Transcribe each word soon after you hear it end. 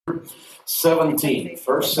17.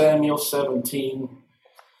 1 Samuel 17.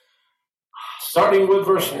 Starting with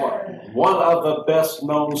verse 1. One of the best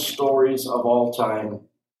known stories of all time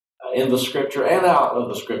in the scripture and out of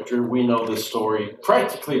the scripture. We know this story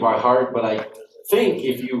practically by heart, but I think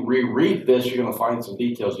if you reread this, you're going to find some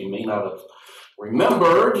details you may not have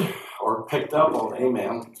remembered or picked up on.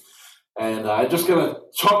 Amen. And I'm just going to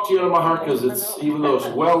talk to you in my heart because it's, even though it's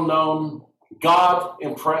well known, God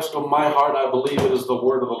impressed on my heart. I believe it is the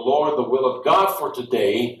word of the Lord, the will of God for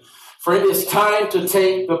today. For it is time to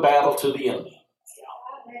take the battle to the enemy.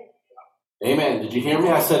 Amen. Did you hear me?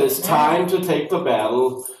 I said it's time to take the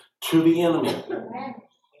battle to the enemy.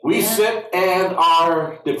 We sit and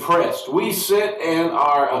are depressed. We sit and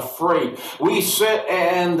are afraid. We sit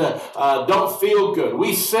and don't feel good.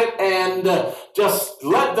 We sit and just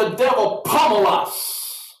let the devil pummel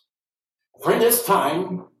us. For it is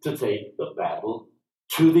time to take the battle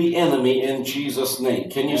to the enemy in Jesus' name.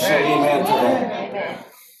 Can you say amen to that? Amen.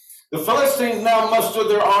 The Philistines now mustered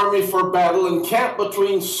their army for battle and camped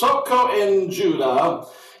between Soko in Judah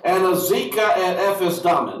and Azekah and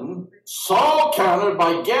Ephes-dammim. Saul countered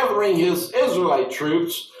by gathering his Israelite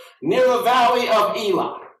troops near the valley of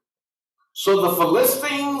Elah. So the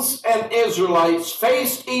Philistines and Israelites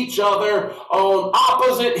faced each other on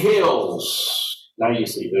opposite hills. Now you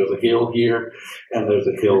see, there's a hill here and there's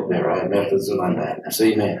a hill there. I'm Memphis and I'm Baptist.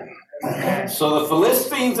 Amen. So the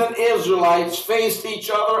Philistines and Israelites faced each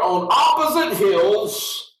other on opposite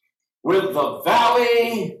hills with the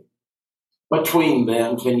valley between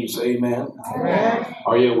them. Can you say amen? Amen.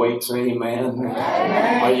 Are you awake? Say amen.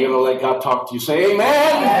 Amen. Are you going to let God talk to you? Say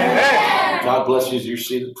amen. Amen. God bless you as you're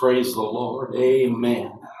seated. Praise the Lord.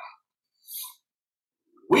 Amen.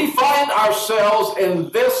 We find ourselves in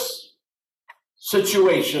this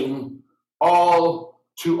situation all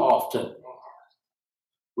too often.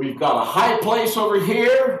 We've got a high place over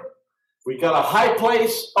here. We've got a high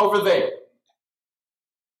place over there.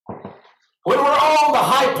 When we're on the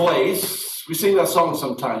high place, we sing that song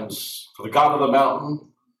sometimes. For the God of the mountain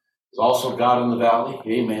is also God in the valley.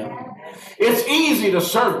 Amen. It's easy to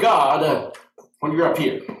serve God when you're up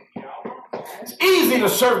here. It's easy to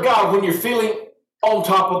serve God when you're feeling on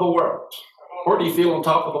top of the world. Where do you feel on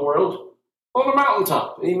top of the world? On the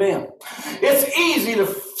mountaintop. Amen. It's easy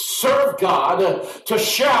to serve God, to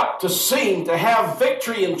shout, to sing, to have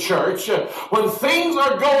victory in church when things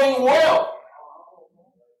are going well.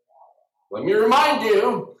 Let me remind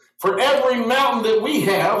you, for every mountain that we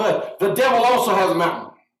have, the devil also has a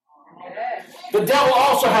mountain. The devil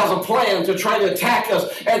also has a plan to try to attack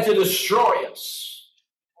us and to destroy us.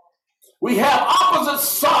 We have opposite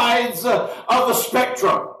sides of the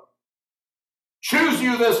spectrum. Choose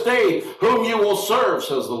you this day whom you will serve,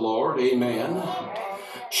 says the Lord. Amen.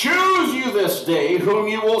 Choose you this day whom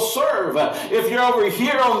you will serve. If you're over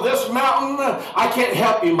here on this mountain, I can't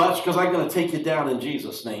help you much because I'm going to take you down in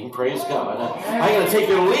Jesus' name. Praise God. I'm going to take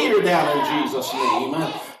your leader down in Jesus' name.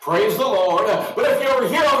 Praise the Lord. But if you're over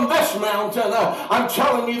here on this mountain, I'm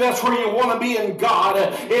telling you that's where you want to be in God.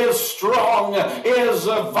 Is strong, is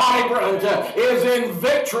vibrant, is in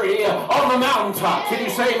victory on the mountaintop. Can you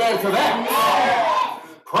say amen to that?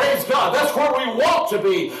 Praise God. That's where we want to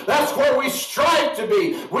be. That's where we strive to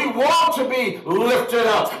be. We want to be lifted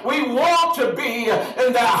up. We want to be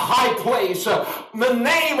in that high place. The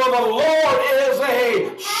name of the Lord is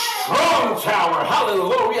a strong tower.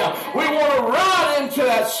 Hallelujah. We want to run into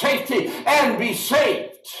that safety and be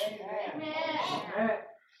saved.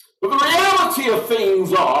 But the reality of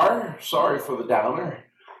things are, sorry for the downer,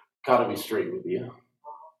 got to be straight with you.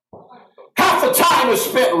 Half the time is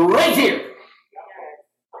spent right here.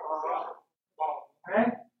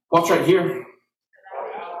 What's right here?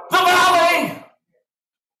 The valley.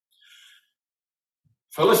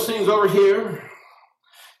 Philistines over here.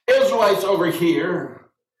 Israelites over here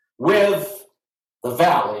with the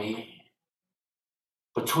valley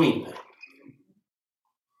between them.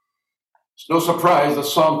 It's no surprise that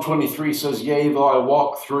Psalm 23 says, yea, though I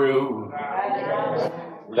walk through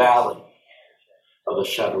the valley of the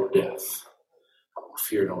shadow of death, I will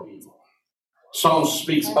fear no evil. Psalm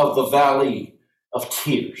speaks of the valley of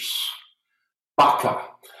tears. Baca.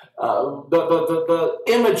 The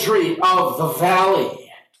imagery of the valley.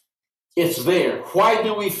 It's there. Why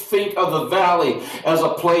do we think of the valley as a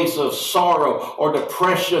place of sorrow or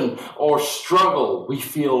depression or struggle? We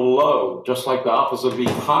feel low, just like the opposite of being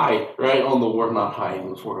high, right? On the world, not high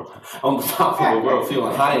in this world. On the top of the world,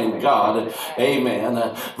 feeling high in God. Amen.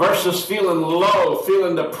 Versus feeling low,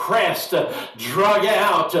 feeling depressed, drug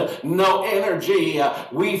out, no energy.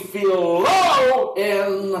 We feel low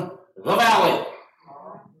in the valley.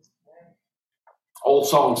 Old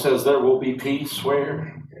song says there will be peace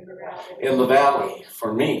where? in the valley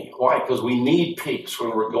for me. Why? Because we need peace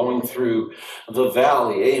when we're going through the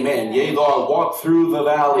valley. Amen. Yea, though I walk through the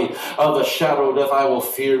valley of the shadow of death, I will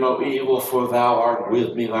fear no evil, for thou art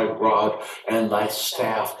with me, thy rod and thy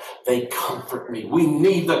staff, they comfort me. We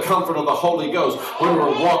need the comfort of the Holy Ghost when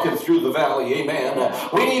we're walking through the valley. Amen.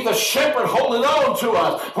 We need the shepherd holding on to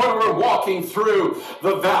us when we're walking through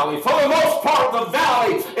the valley. For the most part, the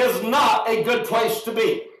valley is not a good place to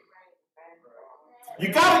be.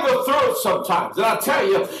 You got to go through it sometimes. And I tell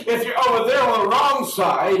you, if you're over there on the wrong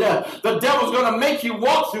side, the devil's going to make you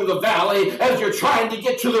walk through the valley as you're trying to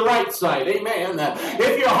get to the right side. Amen.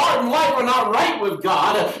 If your heart and life are not right with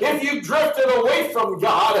God, if you've drifted away from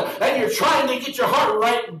God and you're trying to get your heart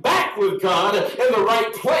right back with God in the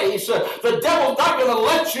right place, the devil's not going to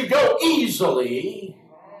let you go easily.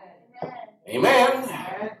 Amen.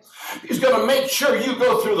 He's going to make sure you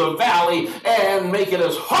go through the valley and make it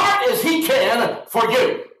as hard as he can for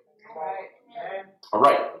you. All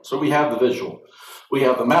right. So we have the visual. We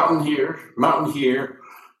have the mountain here,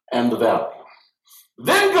 and the valley.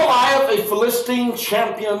 Then Goliath, a Philistine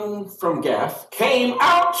champion from Gath, came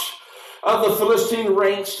out of the Philistine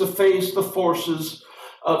ranks to face the forces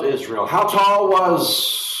of Israel. How tall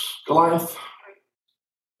was Goliath?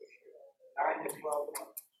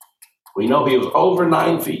 We know he was over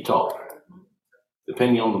 9 feet tall.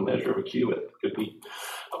 Depending on the measure of a cubit, it could be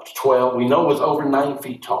up to 12. We know it was over 9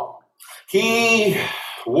 feet tall. He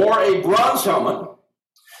wore a bronze helmet,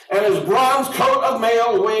 and his bronze coat of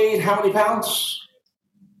mail weighed how many pounds?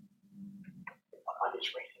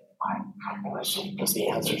 Let's see, because the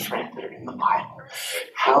answer's right there in the Bible.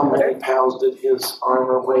 How many pounds did his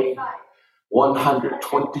armor weigh?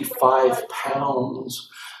 125 pounds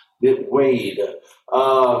it weighed.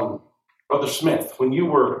 Brother Smith, when you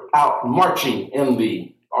were out marching in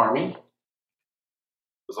the army, it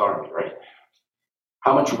was army, right?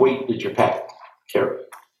 How much weight did your pack carry?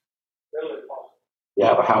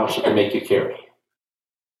 Yeah, but how much did they make you carry?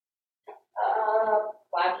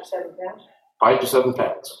 5 to 7 pounds. 5 to 7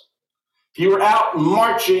 pounds. If you were out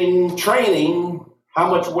marching, training, how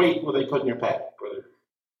much weight were they putting in your pack, Brother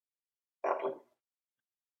Chaplain?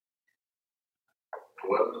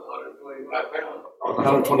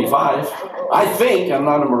 125. I think, I'm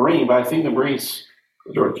not a Marine, but I think the Marines,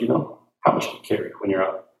 George, you know, how much do you carry when you're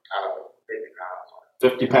out?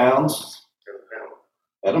 50 pounds?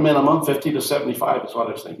 At a minimum, 50 to 75 is what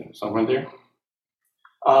I was thinking. Somewhere there.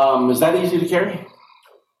 Is that easy to carry?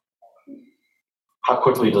 How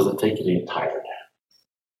quickly does it take you to get tired?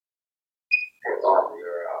 Depends on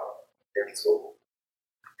your mental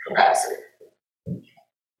capacity.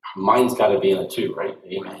 Mine's got to be in it too, right?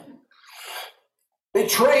 Amen. They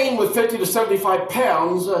trained with 50 to 75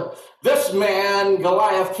 pounds. This man,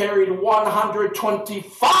 Goliath, carried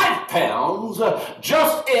 125 pounds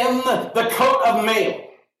just in the coat of mail.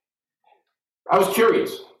 I was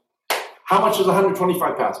curious. How much is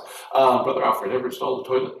 125 pounds? Brother Alfred, ever installed a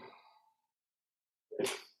toilet?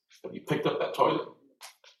 Have you picked up that toilet?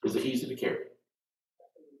 Is it easy to carry?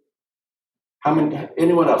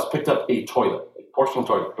 Anyone else picked up a toilet, a porcelain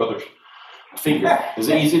toilet, brother's finger? Is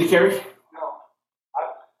it easy to carry? No.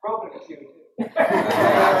 I've broken a few.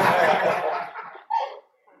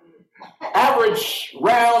 Average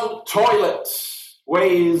round toilet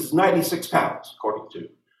weighs 96 pounds, according to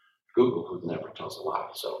Google, who never tells a lie.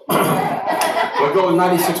 So we'll go with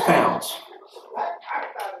 96 pounds. I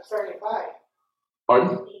thought it was 35.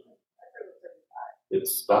 Pardon?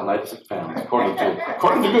 It's about 96 pounds, according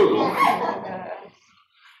to Google.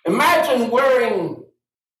 Imagine wearing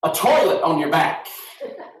a toilet on your back,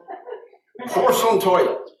 porcelain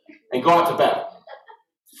toilet, and go out to battle.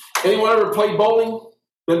 Anyone ever played bowling?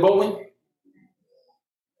 Been bowling?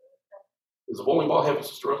 Is a bowling ball heavy,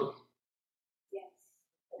 Sister Rosa?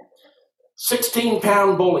 Yes.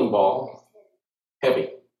 16-pound bowling ball, heavy.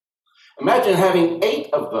 Imagine having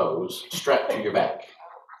 8 of those strapped to your back.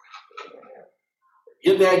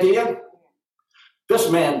 Get the idea? This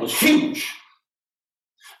man was huge.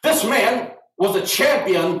 This man was a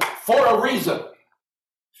champion for a reason.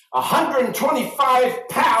 125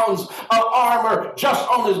 pounds of armor just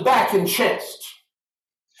on his back and chest.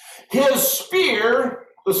 His spear,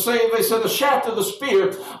 they said the shaft of the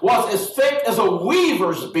spear was as thick as a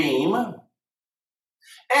weaver's beam.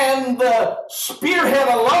 And the spearhead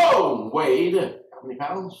alone weighed, how many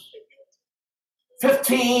pounds?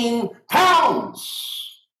 15 pounds.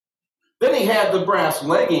 Then he had the brass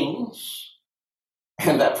leggings,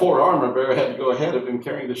 and that poor armor bearer had to go ahead of him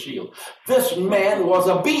carrying the shield. This man was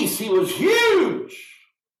a beast. He was huge.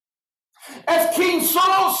 As King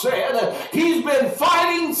Saul said, he's been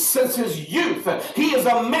fighting since his youth. He is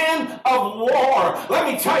a man of war. Let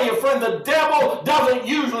me tell you, friend, the devil doesn't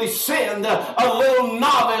usually send a little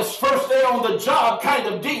novice, first day on the job kind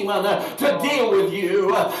of demon to deal with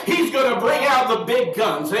you. He's going to bring out the big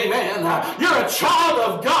guns. Amen. You're a child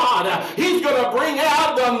of God. He's going to bring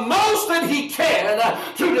out the most that he can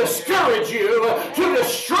to discourage you, to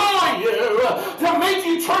destroy you, to make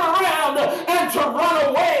you turn around and to run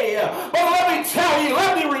away. But let me tell you,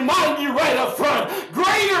 let me remind you right up front,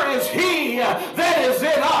 greater is he that is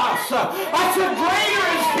in us. I said, greater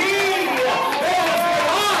is he that is in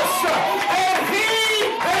us, and he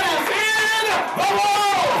that is in the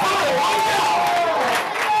world. Hallelujah.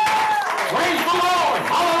 Praise the Lord.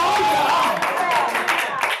 Hallelujah.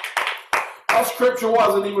 That scripture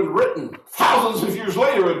wasn't even written. Thousands of years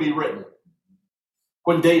later it would be written.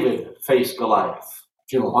 When David faced Goliath.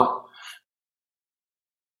 You know what?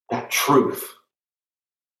 That truth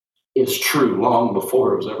is true long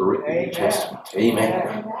before it was ever written in the New Testament.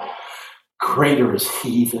 Amen. Greater is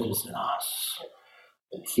he that is in us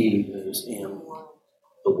than he that is in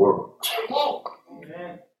the world.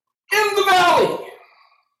 In the valley.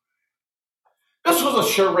 This was a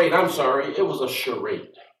charade. I'm sorry. It was a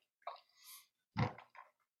charade.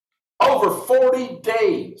 Over 40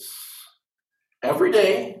 days. Every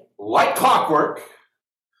day, like clockwork,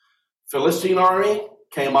 Philistine army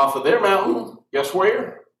came off of their mountain. Guess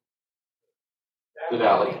where? The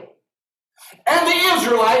valley. And the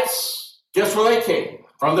Israelites, guess where they came?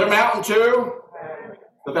 From their mountain to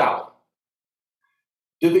the valley.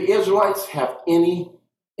 Did the Israelites have any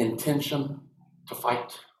intention to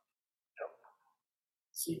fight?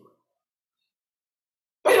 Zero.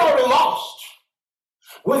 They'd already lost.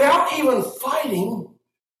 Without even fighting,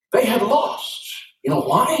 they had lost. You know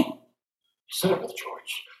why? You said it, Brother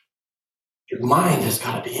George. Your mind has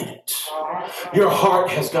got to be in it. Your heart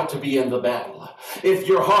has got to be in the battle. If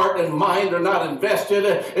your heart and mind are not invested,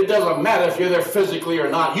 it doesn't matter if you're there physically or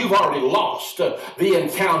not. You've already lost the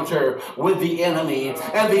encounter with the enemy.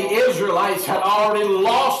 And the Israelites had already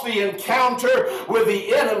lost the encounter with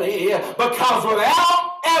the enemy because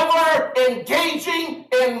without ever engaging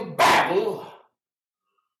in battle,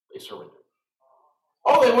 they surrendered.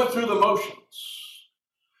 Oh, they went through the motions.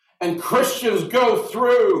 And Christians go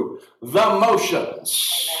through the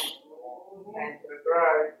motions.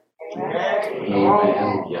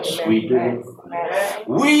 Amen. Yes, we do.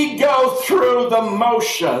 We go through the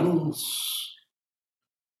motions.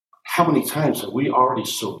 How many times have we already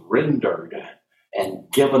surrendered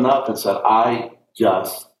and given up and said, I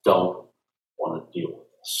just don't want to deal with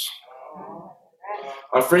this?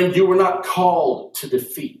 My friend, you were not called to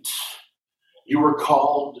defeat. You were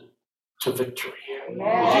called to victory. Did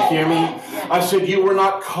you hear me? I said you were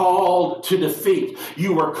not called to defeat.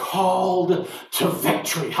 You were called to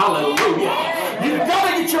victory. Hallelujah. You've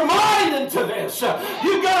got to get your mind into this.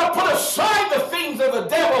 You've got to put aside the things of the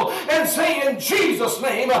devil and say, in Jesus'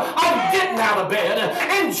 name, I'm getting out of bed.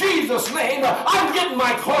 In Jesus' name, I'm getting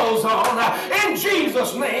my clothes on. In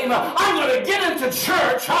Jesus' name, I'm going to get into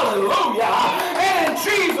church. Hallelujah. And in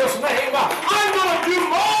Jesus' name, I'm going to do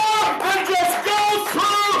more than just go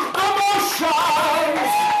through the motions.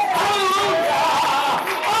 Hallelujah.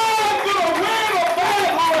 I'm going to win a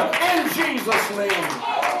battle in Jesus' name.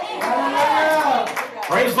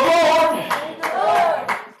 Praise the Lord.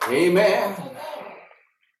 Amen.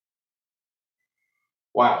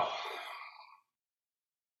 Wow.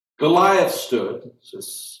 Goliath stood. This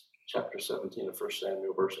is chapter 17 of 1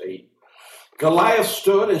 Samuel, verse 8. Goliath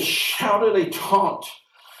stood and shouted a taunt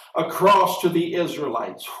across to the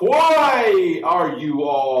Israelites. Why are you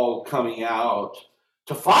all coming out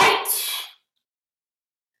to fight?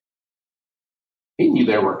 He knew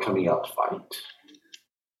they weren't coming out to fight.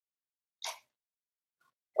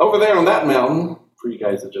 Over there on that mountain, for you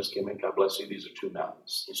guys that just came in, God bless you, these are two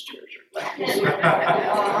mountains. These chairs are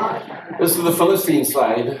mountains. This is the Philistine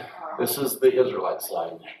side. This is the Israelite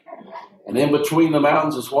side. And in between the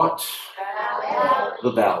mountains is what?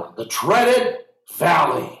 The valley. The dreaded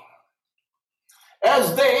valley.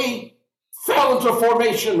 As they fell into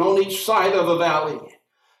formation on each side of the valley,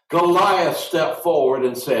 Goliath stepped forward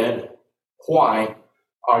and said, why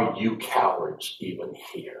are you cowards even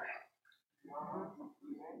here?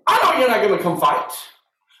 I know you're not going to come fight.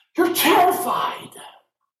 You're terrified.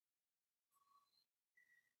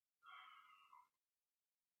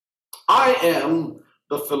 I am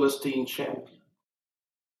the Philistine champion.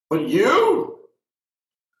 But you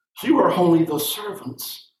are only the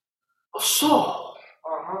servants of Saul.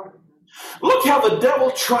 Look how the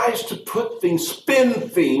devil tries to put things, spin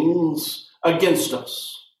things against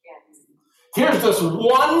us. Here's this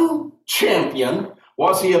one champion.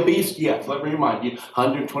 Was he a beast? Yes. Let me remind you,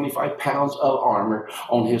 125 pounds of armor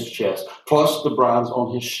on his chest, plus the bronze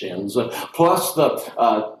on his shins, plus the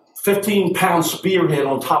 15-pound spearhead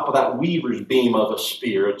on top of that weaver's beam of a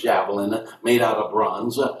spear, a javelin made out of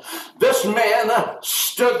bronze. This man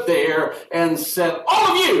stood there and said,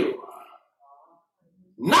 all of you,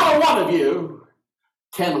 not a one of you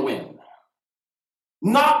can win.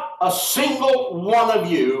 Not a single one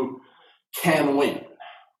of you can win.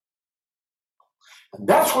 And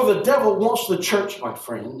that's where the devil wants the church, my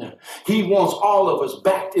friend. He wants all of us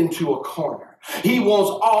backed into a corner. He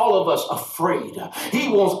wants all of us afraid. He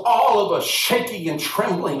wants all of us shaking and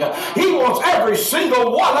trembling. He wants every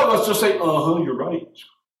single one of us to say, you're right.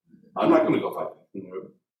 I'm not going to go fight.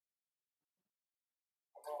 No.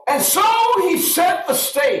 And so he set the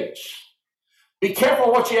stage. Be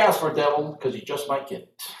careful what you ask for, devil, because you just might get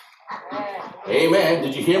it. Amen.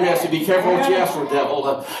 Did you hear me? I said, be careful what you ask for,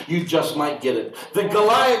 devil. You just might get it. The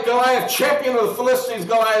Goliath, champion of the Philistines,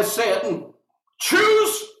 Goliath said,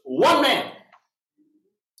 choose one man.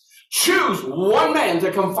 Choose one man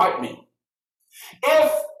to come fight me.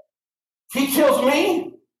 If he kills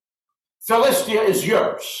me, Philistia is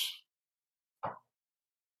yours.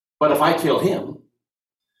 But if I kill him,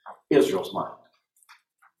 Israel's mine.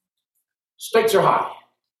 Stakes are high.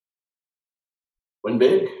 Win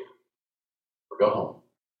big, or go home.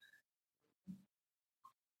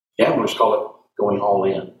 Gamblers call it going all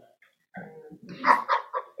in.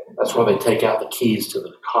 That's why they take out the keys to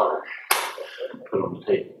the car, put it on the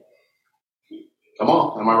table. Come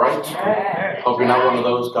on, am I right? Hope you're not one of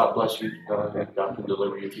those. God bless you. God can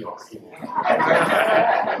deliver you if you are.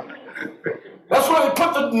 That's why they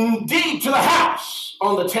put the deed to the house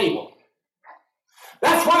on the table.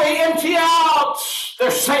 That's why they empty out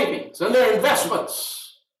their savings and their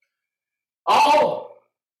investments. All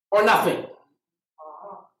or nothing.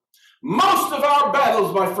 Most of our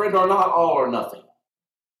battles, my friend, are not all or nothing.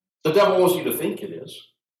 The devil wants you to think it is.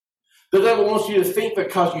 The devil wants you to think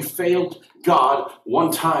because you failed God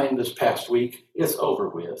one time this past week, it's over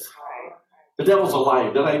with. The devil's a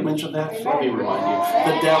liar. Did I mention that? Let me remind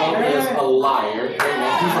you. The devil is a liar.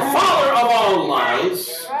 Amen. He's the father of all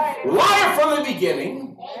lies. Liar from the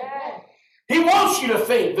beginning. He wants you to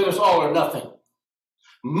think that it's all or nothing.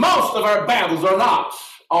 Most of our battles are not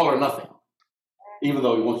all or nothing, even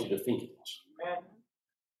though he wants you to think it is.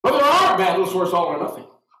 But there are battles where it's all or nothing.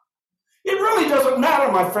 It really doesn't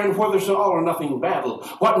matter, my friend, whether it's an all or nothing battle.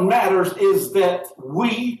 What matters is that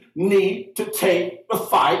we need to take the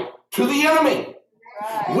fight to the enemy.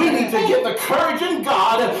 We need to get the courage in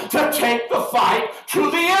God to take the fight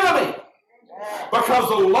to the enemy. Because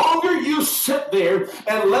the longer you sit there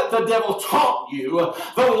and let the devil taunt you,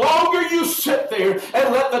 the longer you sit there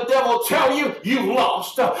and let the devil tell you you've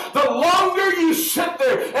lost, the longer you sit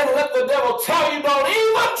there and let the devil tell you don't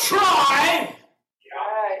even try,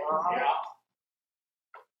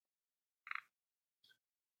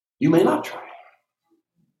 you may not try.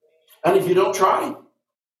 And if you don't try,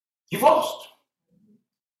 you've lost.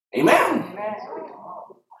 Amen.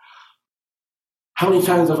 How many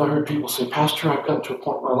times have I heard people say, Pastor, I've gotten to a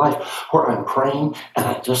point in my life where I'm praying and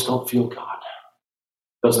I just don't feel God.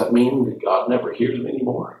 Does that mean that God never hears me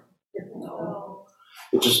anymore? No.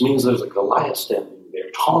 It just means there's a Goliath standing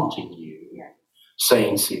there taunting you,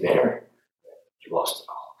 saying, see there, you lost it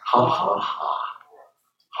all. Ha, ha, ha.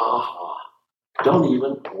 Ha, ha. Don't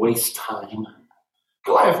even waste time.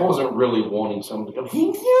 Goliath wasn't really wanting someone to come. He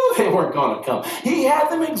knew they weren't going to come. He had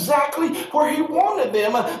them exactly where he wanted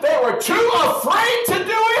them. They were too afraid to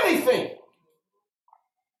do anything.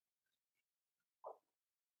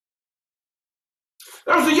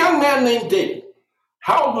 There was a young man named David.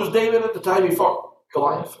 How old was David at the time he fought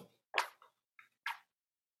Goliath?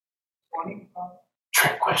 25.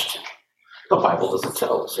 Trick question. The Bible doesn't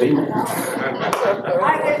tell us. Amen.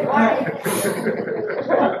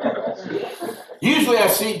 Usually I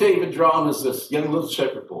see David drawn as this young little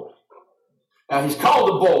shepherd boy. Now he's called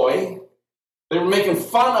a boy. They were making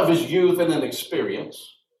fun of his youth and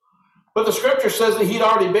inexperience. But the scripture says that he'd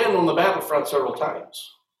already been on the battlefront several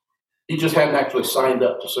times. He just hadn't actually signed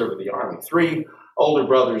up to serve in the army. 3 older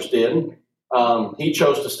brothers did. He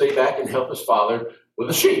chose to stay back and help his father with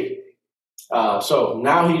the sheep. So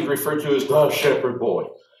now he's referred to as the shepherd boy.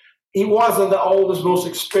 He wasn't the oldest, most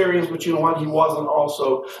experienced, but you know what? He wasn't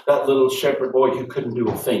also that little shepherd boy who couldn't do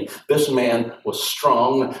a thing. This man was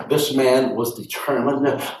strong. This man was determined.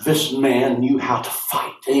 This man knew how to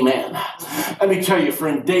fight. Amen. Let me tell you,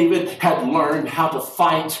 friend, David had learned how to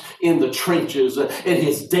fight in the trenches in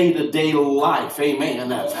his day-to-day life.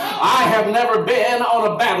 Amen. I have never been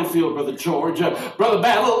on a battlefield, Brother George. Brother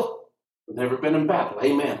Battle, Never been in battle.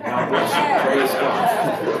 Amen. God bless you. Praise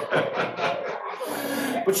God.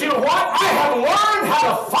 But you know what? I have learned how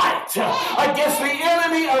to fight against the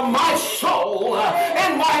enemy of my soul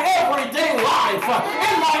in my everyday life,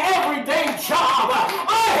 in my everyday job.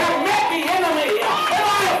 I have met the enemy, and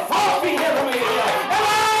I have fought the enemy, and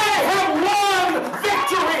I have won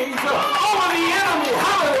victories over the enemy.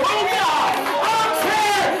 Hallelujah! I don't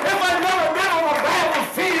care if I've never been on a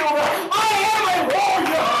battlefield. I am a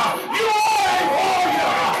warrior. You are a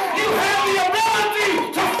warrior. You have the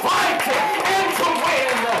ability to fight and to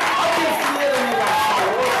win against the enemy of our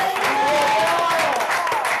soul.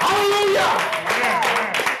 Hallelujah!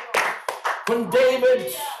 When David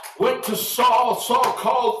went to Saul, Saul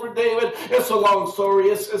called for David. It's a long story.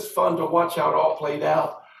 It's fun to watch how it all played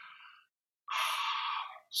out.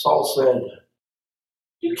 Saul said,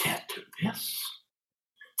 "You can't do this."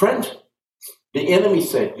 Friend, the enemy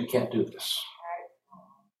said, "You can't do this."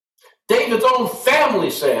 David's own family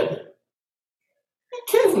said, "You're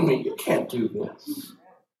kidding me. You can't do this."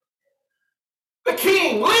 The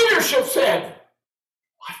king, leadership said,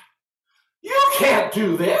 "What? You can't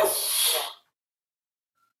do this."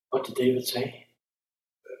 What did David say?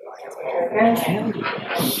 I can do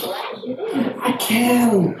this. I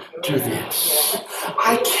can do this.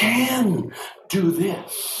 I can do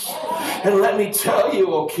this. And let me tell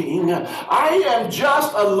you, O king, I am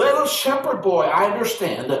just a little shepherd boy. I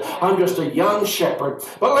understand. I'm just a young shepherd.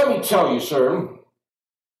 But let me tell you, sir,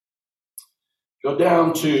 go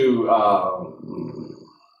down to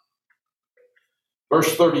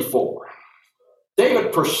verse 34.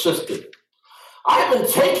 David persisted. "I've been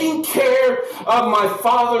taking care of my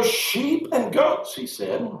father's sheep and goats," he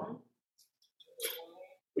said.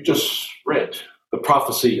 We just read the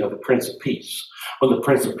prophecy of the Prince of Peace. When the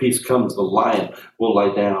Prince of Peace comes, the lion will lie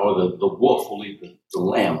down, or the wolf will lead the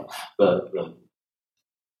lamb. The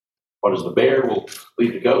bear will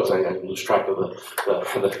lead the goats. I lose track of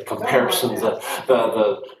the comparisons.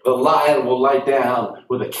 The lion will lie down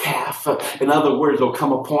with a calf. In other words, there'll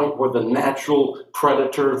come a point where the natural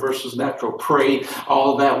predator versus natural prey,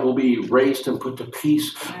 all that will be erased and put to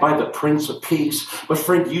peace by the Prince of Peace. But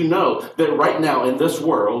friend, you know that right now in this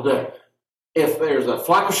world, if there's a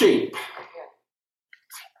flock of sheep,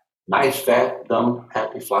 nice, fat, dumb,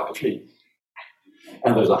 happy flock of sheep,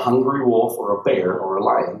 and there's a hungry wolf or a bear or a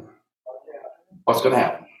lion, what's going to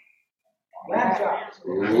happen?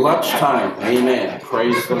 Lunchtime. Amen.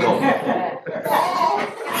 Praise the Lord.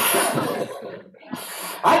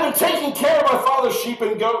 "I've been taking care of my father's sheep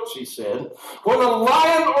and goats," he said. "When a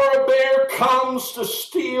lion or a bear comes to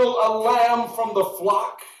steal a lamb from the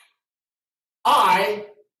flock, I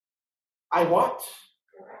what?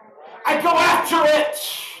 I go after it.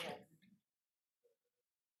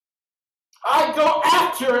 I go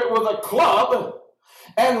after it with a club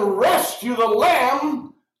and rescue the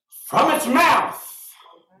lamb from its mouth."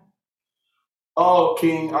 "Oh,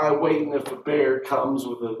 king, I wait, and if the bear comes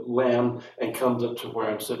with a lamb and comes up to where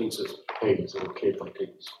I'm sitting and says, 'Hey, is it okay if I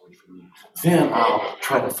take this away from you?' Then I'll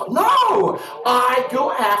try to fight." No! I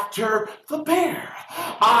go after the bear.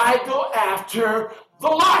 I go after the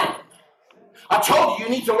lion. I told you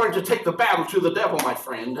need to learn to take the battle to the devil, my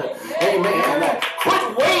friend. Amen.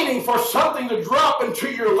 Quit waiting for something to drop into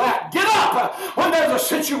your lap. Get up. When there's a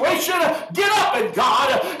situation, get up in God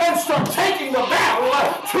and start taking the battle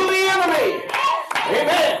to the enemy.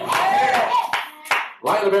 Amen.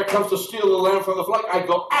 Lion or bear comes to steal the lamb from the flock, I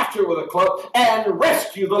go after it with a club and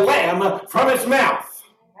rescue the lamb from its mouth.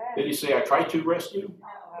 Did he say I tried to rescue?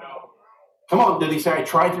 Come on, did he say I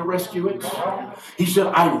tried to rescue it? He said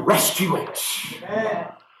I rescue it.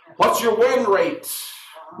 What's your win rate?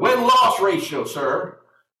 Win-loss ratio, sir?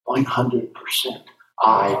 100%.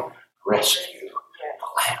 I rescue the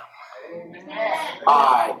lamb.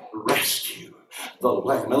 I rescue the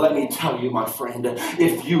lamb. And let me tell you, my friend,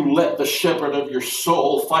 if you let the shepherd of your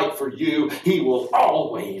soul fight for you, he will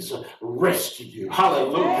always rescue you.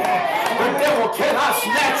 Hallelujah. The devil cannot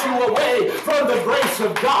snatch you away from the grace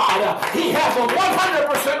of God. He has a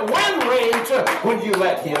 100% win rate when you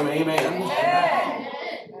let him. Amen.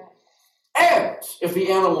 And if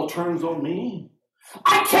the animal turns on me,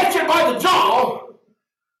 I catch it by the jaw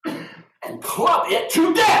and club it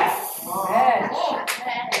to death.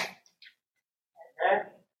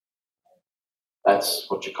 That's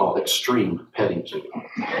what you call extreme petting zoo.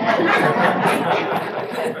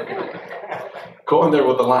 Go in there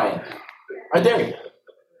with the lion. I dare you.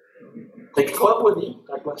 Take a club with you.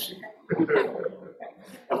 God bless you.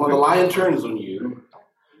 And when the lion turns on you,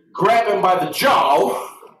 grab him by the jaw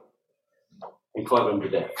and club him to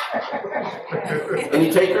death.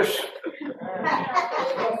 Any takers?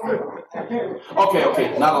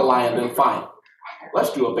 Okay, not a lion, then fine.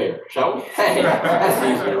 Let's do a bear, shall we? Hey, that's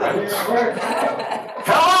easier, right?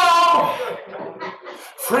 Hello!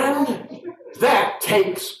 Friend, that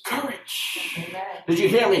takes courage. Did you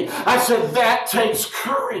hear me? I said that takes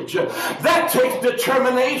courage. That takes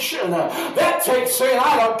determination. That takes saying,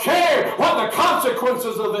 I don't care what the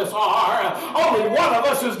consequences of this are. Only one of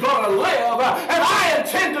us is going to live. And I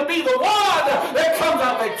intend to be the one that comes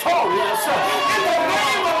out victorious. In the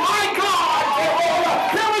name of my God, Jehovah.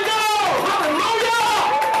 Here we go. Hallelujah.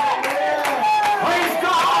 Praise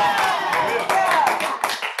God.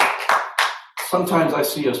 Sometimes I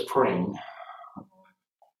see us praying,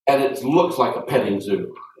 and it looks like a petting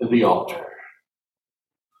zoo in the altar.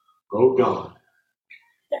 Oh God,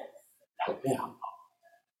 help me out.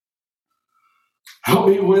 Help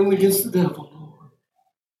me win against the devil, Lord.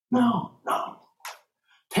 No.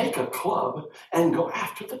 Take a club and go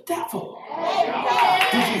after the devil.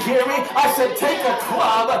 Did you hear me? I said take a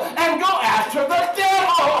club and go after the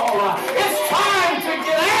devil. It's time to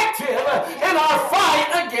get active in our fight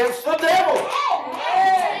against the devil.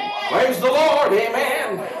 Praise the Lord,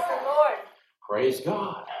 amen. Praise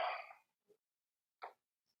God.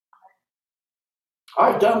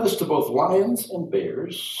 I've done this to both lions and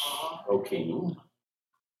bears, O King.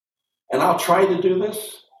 And I'll try to do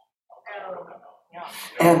this.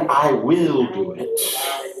 And I will do it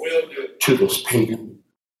to this pagan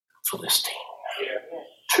Philistine.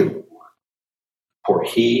 Too. For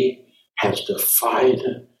he has defied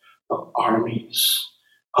the armies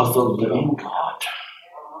of the living God.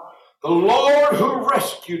 The Lord who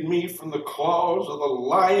rescued me from the claws of the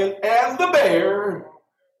lion and the bear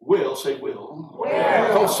will, say will.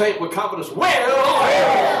 Don't say it with confidence.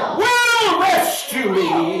 Will rescue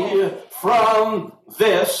me from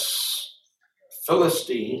this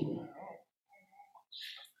Philistine.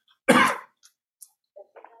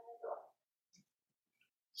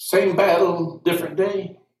 Same battle, different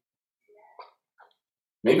day.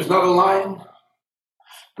 Maybe it's not a lion.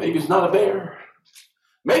 Maybe it's not a bear.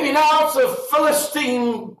 Maybe now it's a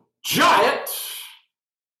Philistine giant.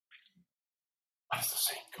 But it's the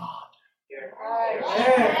same God.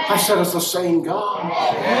 I said it's the same God.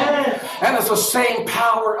 And it's the same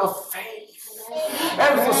power of faith.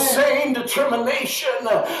 And it's the same determination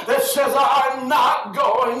that says, I'm not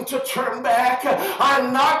going to turn back.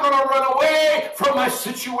 I'm not going to run away from my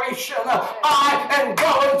situation. I am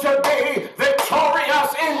going to be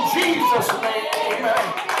victorious in Jesus' name.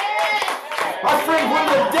 My friend, when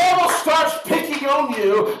the devil starts picking on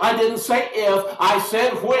you, I didn't say if, I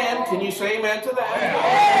said when. Can you say amen to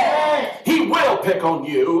that? He will pick on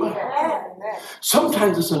you.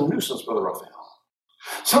 Sometimes it's a nuisance, Brother Raphael.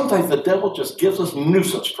 Sometimes the devil just gives us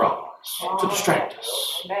nuisance problems to distract us.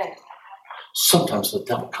 Sometimes the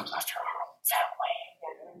devil comes after our own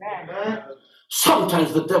family.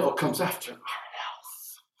 Sometimes the devil comes after our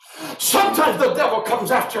health. Sometimes the devil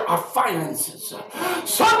comes after our finances.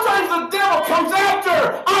 Sometimes the devil comes after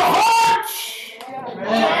our hearts.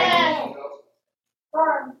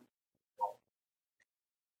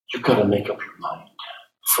 You've got to make up your mind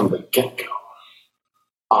from the get-go.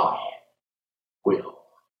 I will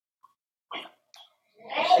win.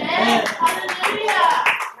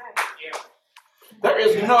 There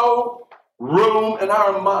is no room in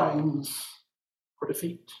our minds for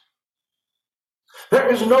defeat. There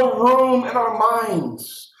is no room in our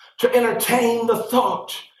minds to entertain the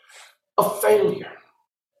thought of failure.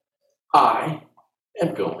 I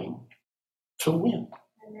am going to win.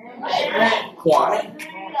 Why?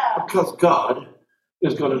 Because God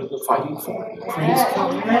is going to do the fighting for me. Praise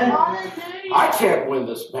God. I can't win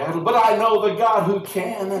this battle, but I know the God who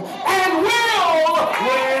can and will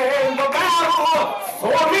win the battle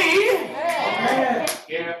for me.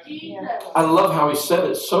 I love how he said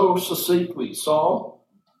it so succinctly. Saul,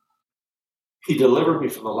 he delivered me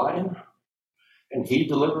from the lion, and he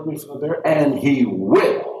delivered me from the bear, and he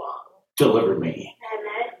will deliver me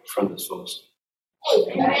from this Philistine.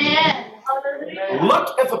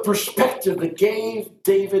 Look at the perspective that gave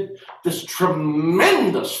David this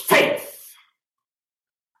tremendous faith.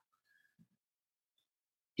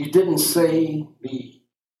 He didn't say the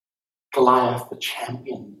Goliath, the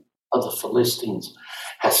champion of the Philistines,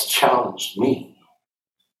 has challenged me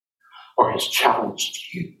or has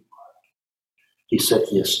challenged you. He said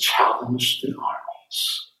he has challenged the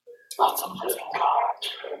armies of the living God.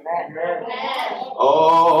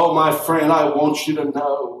 Oh, my friend, I want you to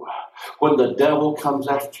know, when the devil comes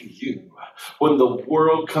after you, when the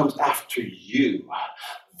world comes after you,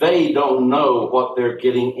 they don't know what they're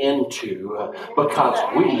getting into because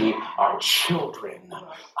we are children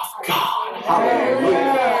of God.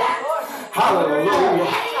 Hallelujah. Hallelujah.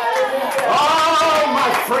 Oh,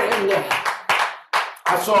 my friend.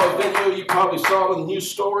 I saw a video, you probably saw in the news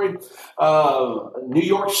story, New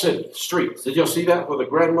York City streets. Did y'all see that? Where the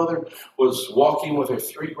grandmother was walking with her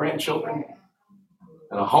 3 grandchildren,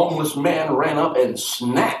 and a homeless man ran up and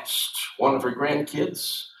snatched one of her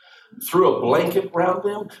grandkids, threw a blanket around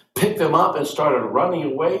them, picked them up, and started running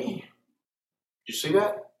away. Did you see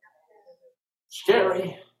that?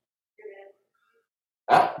 Scary.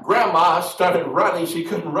 Grandma started running. She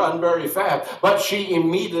couldn't run very fast, but she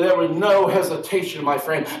immediately, there was no hesitation, my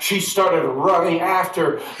friend. She started running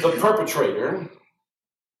after the perpetrator.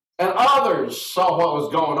 And others saw what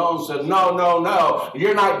was going on and said, no, no, no,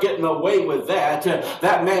 you're not getting away with that.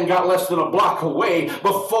 That man got less than a block away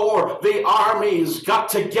before the armies got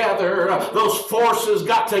together. Those forces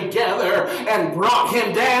got together and brought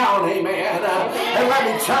him down. Amen. And let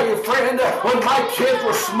me tell you, friend, when my kids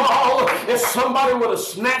were small, if somebody would have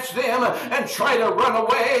snatched them and tried to run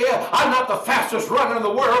away, I'm not the fastest runner in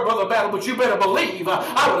the world, Brother Battle, but you better believe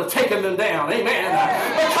I would have taken them down. Amen.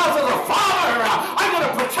 Because of the Father, I'm going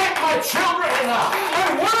to protect my children.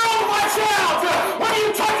 And world, watch out when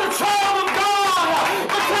you touch a child of God,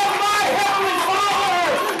 because my Heavenly Father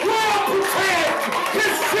will protect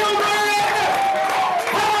His children.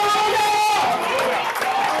 Hallelujah!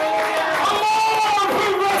 The Lord who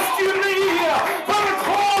rescued me from the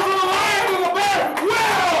claws of the lion and the bear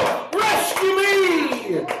will rescue me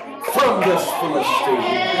from this Philistine.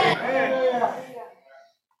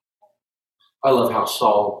 I love how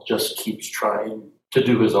Saul just keeps trying to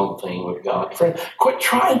do his own thing with God. Friend, quit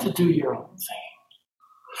trying to do your own thing.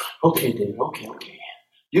 Okay, David, okay.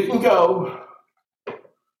 You can go,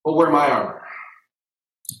 but wear my armor.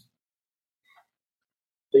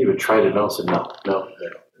 David tried it and said, no.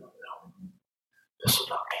 This is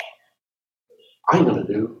not me. I'm going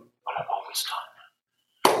to do what I've always done.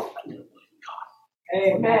 I'm going to believe God.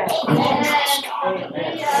 Amen. I'm going to trust God.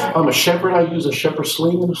 Amen. I'm a shepherd. I use a shepherd's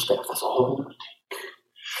sling and a staff. That's all I'm going to take.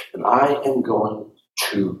 And I am going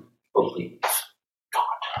to believe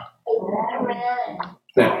God.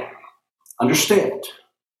 Now, understand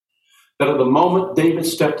that at the moment David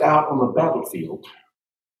stepped out on the battlefield,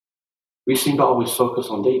 we seem to always focus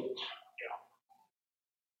on David.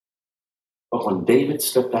 But when David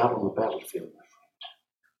stepped out on the battlefield,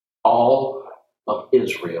 all of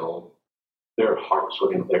Israel, their hearts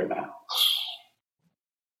were in their mouths.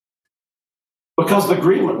 Because the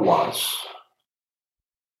agreement was,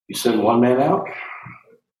 you send one man out,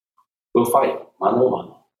 we'll fight, mano a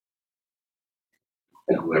mano.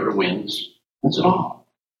 And whoever wins it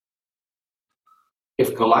all.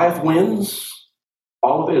 If Goliath wins,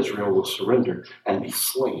 all of Israel will surrender and be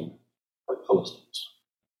slain by the Philistines.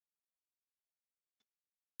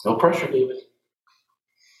 No pressure, David.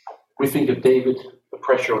 We think of David, the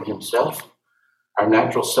pressure on himself, our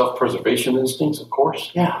natural self-preservation instincts, of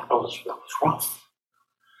course. Yeah, that was rough.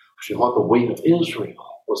 But you know what? The weight of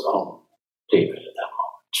Israel was on David at that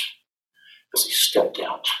moment as he stepped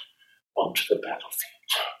out onto the battlefield.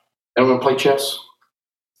 Anyone play chess?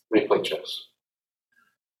 Let me play chess.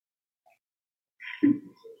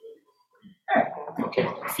 Okay,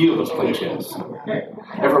 a few of us play chess.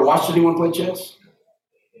 Ever watched anyone play chess?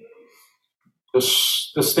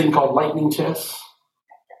 This thing called lightning chess.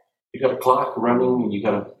 You got a clock running and you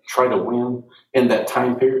got to try to win in that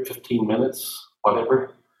time period, 15 minutes,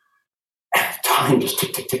 whatever. And time just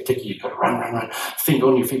tick, tick, tick, tick. You got to run. Think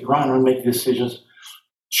on your feet, run, make decisions.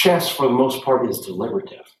 Chess, for the most part, is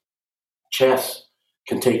deliberative. Chess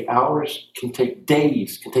can take hours, can take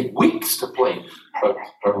days, can take weeks to play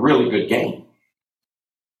a really good game.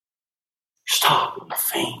 You stop and you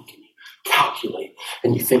think and you calculate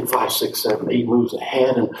and you think 5, 6, 7, 8 moves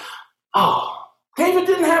ahead, and David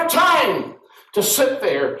didn't have time to sit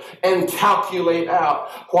there and calculate out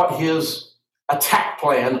what his attack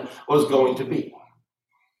plan was going to be.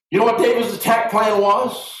 You know what David's attack plan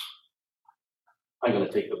was? I'm going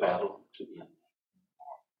to take the battle to the end.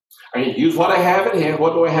 I'm going to use what I have at hand.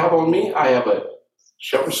 What do I have on me? I have a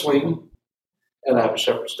shepherd's sling and I have a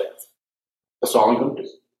shepherd's staff. That's all I'm going to do.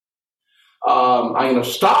 I'm going to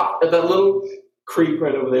stop at that little creek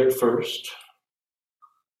right over there first.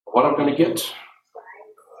 What I'm going to get?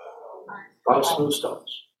 5 smooth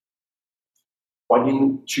stones. Why didn't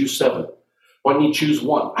you choose 7? Why didn't you choose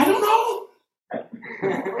 1? I don't know.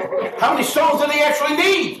 How many stones did he actually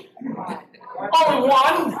need? Only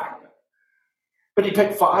 1. But he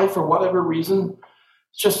picked 5 for whatever reason.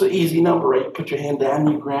 It's just an easy number 8. Put your hand down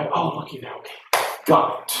and you grab. Oh, looky there. Okay.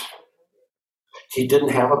 Got it. He didn't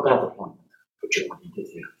have a battle plan. But you know what he did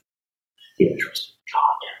here? He had trusted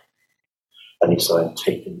God. And he started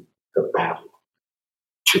taking the battle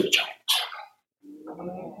to the giant.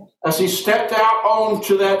 he stepped out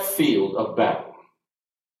onto that field of battle,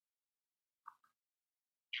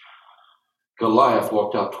 Goliath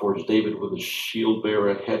walked out towards David with his shield bearer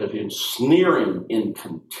ahead of him, sneering in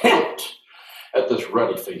contempt at this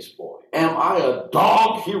ruddy-faced boy. Am I a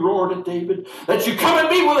dog, he roared at David, that you come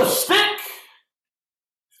at me with a stick?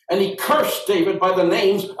 And he cursed David by the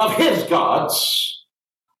names of his gods.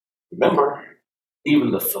 Remember,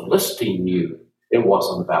 even the Philistine knew it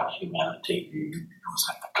wasn't about humanity. It was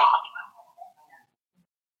at the God level.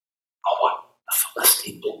 But what the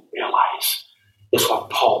Philistine didn't realize is what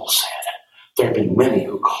Paul said. There have been many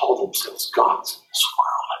who call themselves gods in this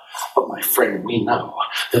world. But my friend, we know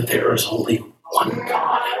that there is only one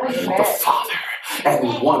God, the Father,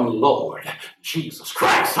 and one Lord, Jesus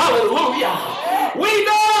Christ. Hallelujah. We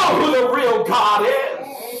know who the real God is.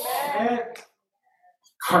 Amen.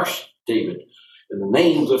 Curse David in the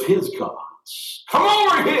names of his gods. Come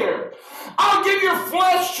over here. I'll give your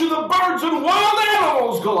flesh to the birds and wild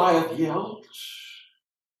animals, Goliath yelled.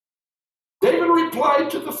 David replied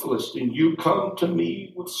to the Philistine, you come to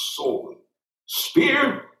me with sword,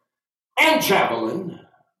 spear, and javelin,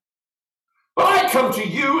 but I come to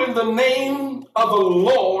you in the name of the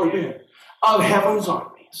Lord of heaven's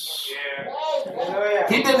armies. Yeah.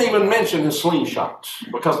 He didn't even mention his slingshot,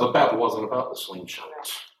 because the battle wasn't about the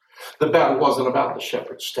slingshot. The battle wasn't about the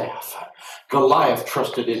shepherd's staff. Goliath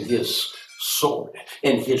trusted in his sword,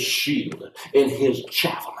 in his shield, in his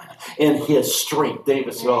javelin, in his strength.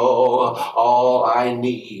 David said, all I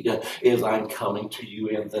need is I'm coming to you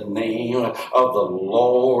in the name of the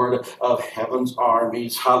Lord of heaven's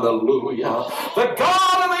armies. Hallelujah. The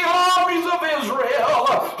God of the armies of Israel,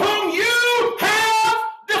 whom you have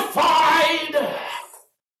defied.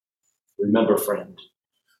 Remember, friend,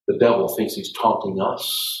 the devil thinks he's taunting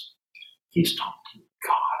us. He's taunting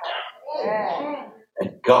God. Yeah.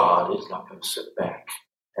 And God is not going to sit back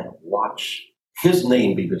and watch his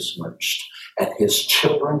name be besmirched and his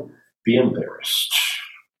children be embarrassed.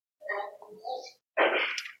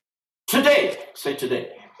 Today, say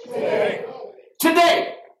today. Today.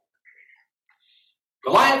 Today.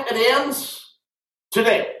 Goliath, it ends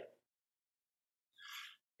today.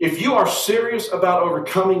 If you are serious about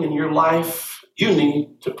overcoming in your life, you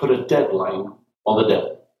need to put a deadline on the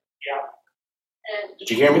devil. Did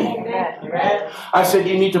you hear me? Amen. I said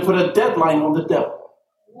you need to put a deadline on the devil.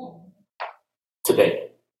 Today.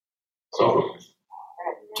 So,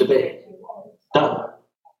 today. Done.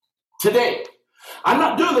 Today. I'm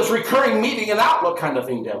not doing this recurring meeting and outlook kind of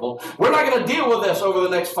thing, devil. We're not going to deal with this over the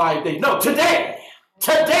next 5 days. No, today.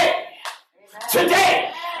 Today.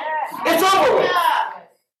 Today. It's over with.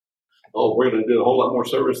 Oh, we're going to do a whole lot more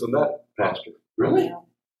service than that, Pastor. Really?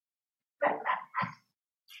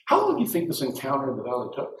 How long do you think this encounter in the valley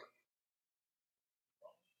took?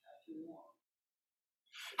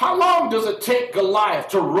 How long does it take Goliath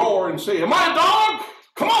to roar and say, am I a dog?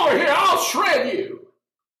 Come over here, I'll shred you.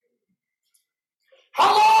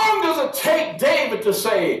 How long does it take David to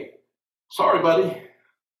say, sorry, buddy,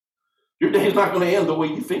 your day's not going to end the way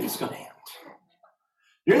you think it's going to end.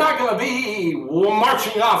 You're not going to be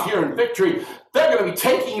marching off here in victory. They're going to be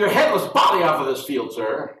taking your headless body off of this field,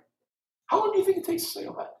 sir. How long do you think it takes to say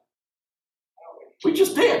all that? We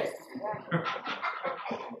just did.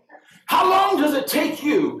 How long does it take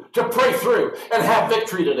you to pray through and have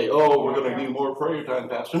victory today? Oh, we're going to do more prayer time,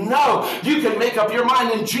 Pastor. No, you can make up your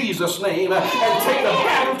mind in Jesus' name and take the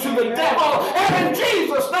battle to the devil. And in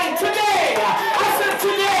Jesus' name, today, I said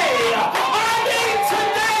today,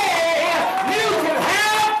 you can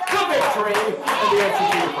have the victory and the answer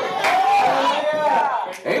to your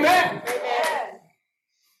prayer. Amen.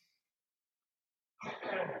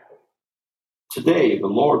 Today, the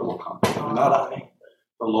Lord will come. Not I.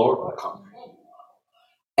 The Lord will come.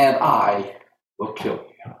 And I will kill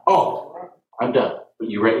you. Oh, I'm done. Are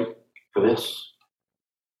you ready for this?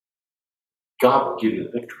 God will give you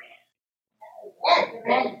the victory.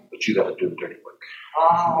 But you got to do the dirty work.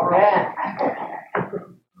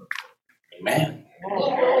 Amen.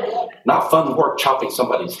 Not fun work chopping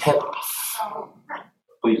somebody's head off.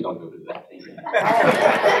 Please don't go do that.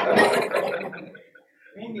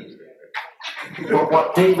 But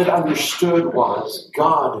what David understood was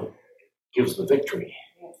God gives the victory,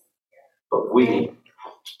 but we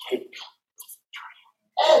have to take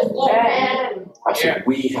the victory. I said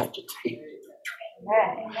we have to take the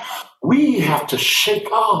victory. We have to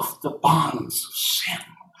shake off the bonds of sin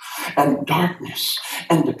and darkness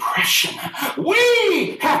and depression.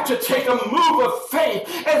 We have to take a move of faith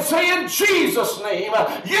and say, in Jesus' name,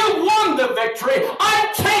 you won the victory.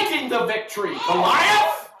 I'm taking the victory.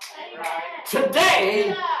 Goliath,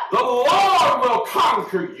 Today, the Lord will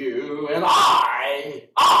conquer you, and I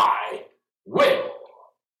will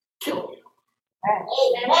kill you.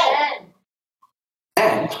 Amen.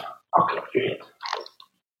 And I'll cut your head.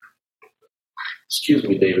 Excuse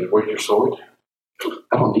me, David, where's your sword?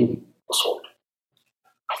 I don't need a sword.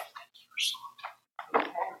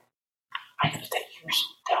 I'm going to take your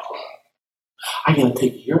sword, devil. I'm going to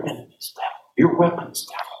take your enemies, devil. Your weapons,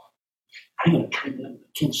 devil. I'm going to turn them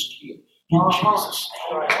against you in Jesus'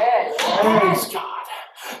 name. Praise God.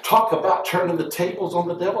 Talk about turning the tables on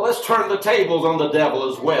the devil. Let's turn the tables on the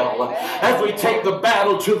devil as well. As we take the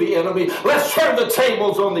battle to the enemy, let's turn the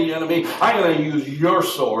tables on the enemy. I'm going to use your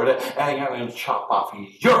sword, and I'm going to chop off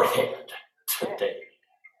your head today.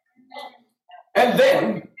 And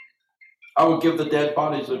then I will give the dead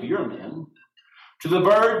bodies of your men to the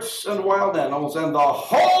birds and wild animals, and the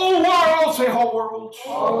whole world, say whole world,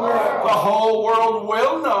 the whole world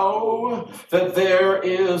will know that there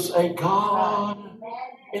is a God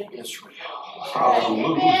in Israel.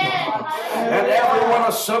 Hallelujah. And everyone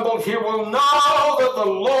assembled here will know that the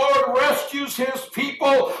Lord rescues his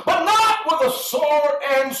people, but not with a sword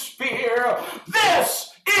and spear.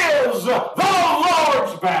 This is the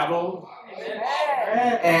Lord's battle.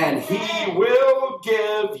 And he will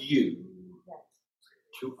give you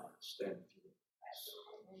to understand.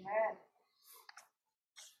 Amen.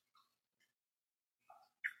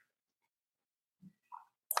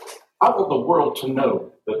 I want the world to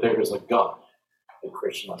know that there is a God in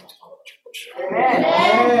Christian Apostolic Church.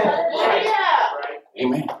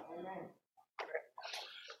 Amen.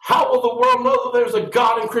 How will the world know that there's a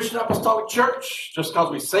God in Christian Apostolic Church? Just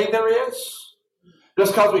because we say there is?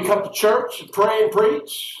 Just because we come to church and pray and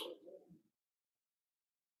preach?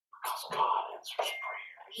 Because God answers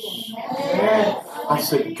prayers. I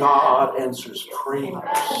said God answers prayers.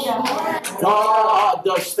 God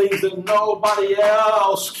does things that nobody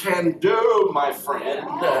else can do, my friend.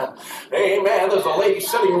 Amen. There's a lady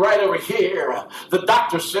sitting right over here. The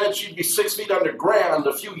doctor said she'd be 6 feet underground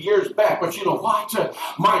a few years back, but you know what?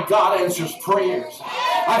 My God answers prayers.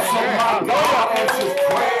 I said my God answers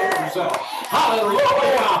prayers.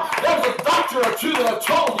 Hallelujah. There's a doctor or two that have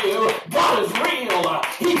told you God is real.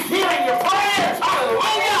 He's hearing your prayers.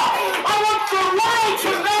 Hallelujah. I want the world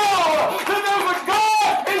to know that there's a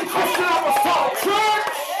God in Christian Apostolic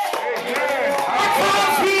Church.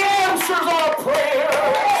 Because he answers our prayers.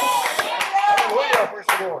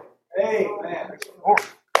 Amen.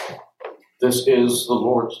 This is the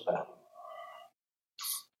Lord's battle.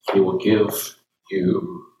 He will give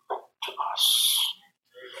you to us.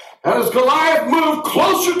 And as Goliath moved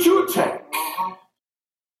closer to attack,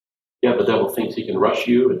 the devil thinks he can rush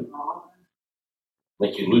you and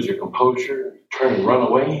make you lose your composure, turn and run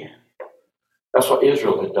away. That's what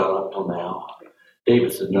Israel had done up till now.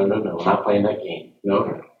 David said, no, we're not playing that game.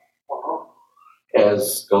 No.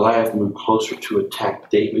 As Goliath moved closer to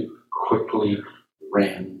attack, David quickly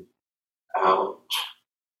ran out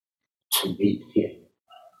to meet him.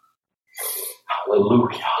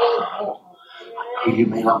 Hallelujah. You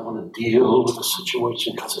may not want to deal with the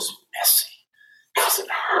situation because it's messy, because it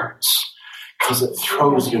hurts, because it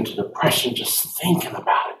throws you into depression just thinking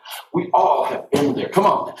about it. We all have been there. Come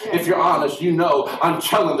on. If you're honest, you know I'm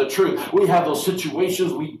telling the truth. We have those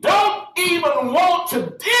situations we don't even want to deal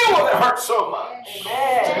with. It hurts so much.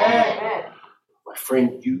 Amen. My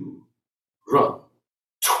friend, you run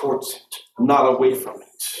towards it, not away from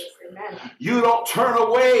it. Amen. You don't turn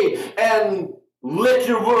away and lick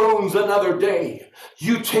your wounds another day.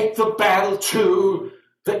 You take the battle to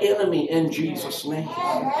the enemy in Jesus' name.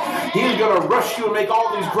 He's going to rush you and make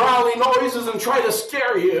all these growling noises and try to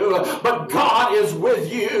scare you. But God is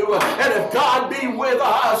with you. And if God be with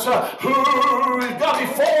us, who's God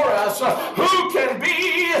before us? Who can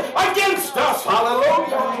be against us?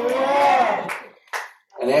 Hallelujah.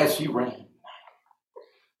 And as he ran,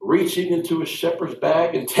 reaching into a shepherd's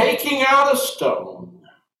bag and taking out a stone,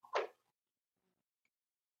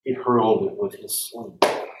 he hurled it with his sling.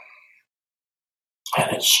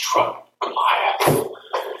 And it struck Goliath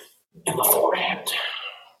in the forehead.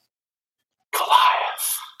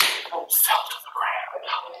 Goliath fell to the ground.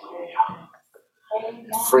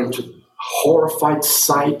 Hallelujah. Friend, to the horrified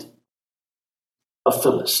sight of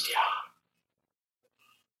Philistia,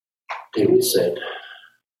 David said,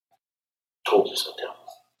 told you so, devil.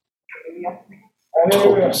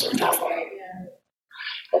 Told you so, devil.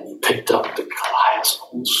 And he picked up the Goliath's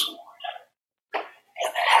own sword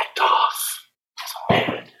and hacked off his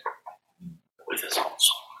head with his own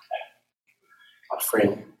sword. My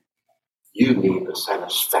friend, you need the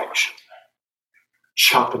satisfaction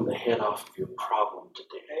chopping the head off of your problem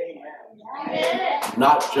today. Amen.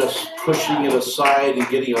 Not just pushing it aside and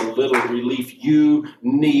getting a little relief. You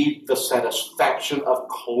need the satisfaction of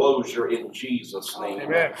closure in Jesus' name.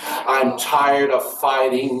 Amen. I'm tired of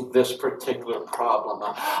fighting this particular problem.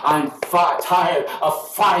 I'm tired of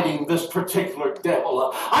fighting this particular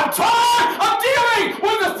devil. I'm tired of dealing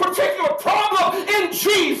with this particular problem in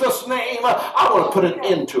Jesus' name. I want to put an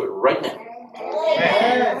end to it right now.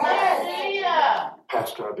 Hallelujah.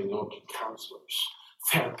 Pastor, I've been going to counselors,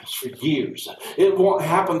 therapists for years. It won't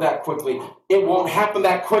happen that quickly. It won't happen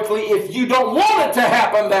that quickly if you don't want it to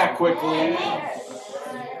happen that quickly.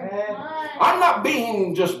 I'm not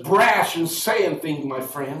being just brash and saying things, my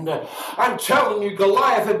friend. I'm telling you,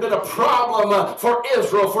 Goliath had been a problem for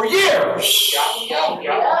Israel for years.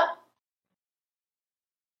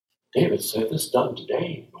 David said, "This done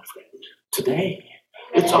today, my friend. Today.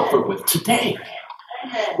 It's over with. Today.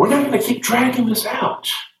 We're not going to keep dragging this out.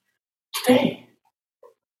 Today.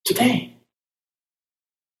 Today.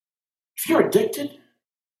 If you're addicted,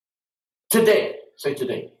 today. Say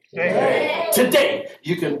today. Today. Today,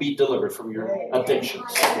 you can be delivered from your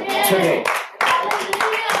addictions. Today.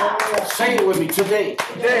 Say it with me. Today.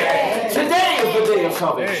 Today. Today is the day of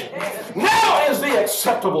salvation. Now is the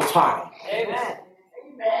acceptable time. Amen.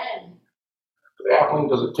 Appling,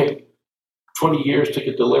 does it take 20 years to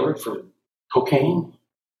get delivered from cocaine?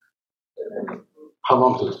 How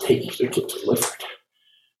long does it take you to get delivered?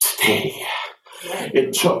 Today.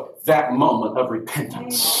 It took that moment of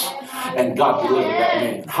repentance, and God delivered that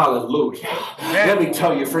man. Hallelujah. Let me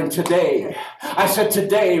tell you, friend, today, I said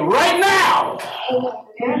today, right now,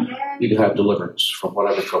 you can have deliverance from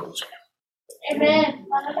whatever troubles you. Amen.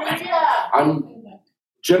 Hallelujah. I'm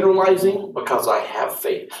generalizing because I have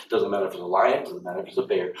faith. Doesn't matter if it's a lion, doesn't matter if it's a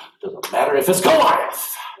bear, doesn't matter if it's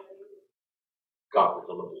Goliath. God will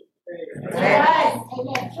deliver you. Right.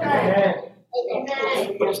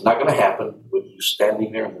 Amen. But it's not going to happen with you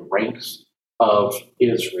standing there in the ranks of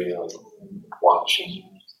Israel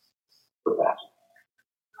watching the battle.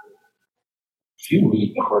 If you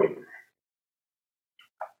need prayer,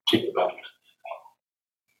 take the battle.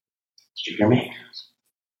 Did you hear me?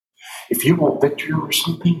 If you want victory over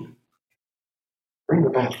something, bring the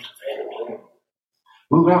battle to the enemy.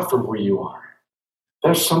 Move out from where you are.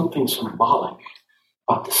 There's something symbolic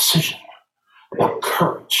about decision, about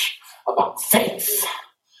courage, about faith.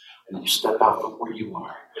 And you step out from where you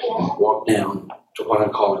are and walk down to what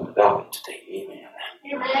I'm calling the valley today. Amen.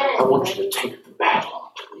 I want you to take the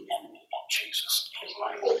battle to the enemy in Jesus'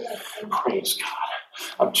 name. Praise God.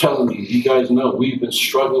 I'm telling you, you guys know we've been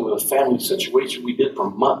struggling with a family situation we did for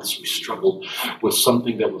months. We struggled with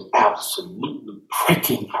something that was absolutely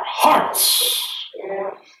breaking our hearts.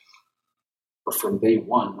 But from day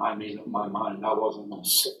one, I made up my mind I wasn't going to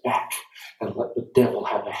sit back and let the devil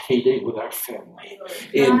have a heyday with our family.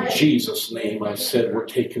 In Jesus' name, I said, we're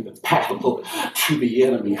taking the battle to the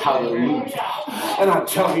enemy. Hallelujah. And I'm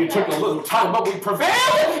telling you, it took a little time, but we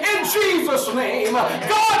prevailed in Jesus' name.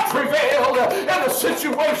 God prevailed in the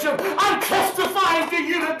situation. I'm testifying to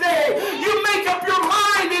you today. You make up your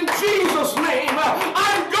mind in Jesus' name.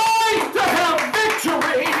 I'm going to have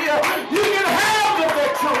victory. You can have the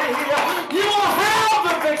victory. You will have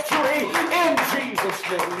the victory in Jesus'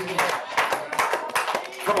 name.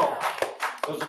 Come on.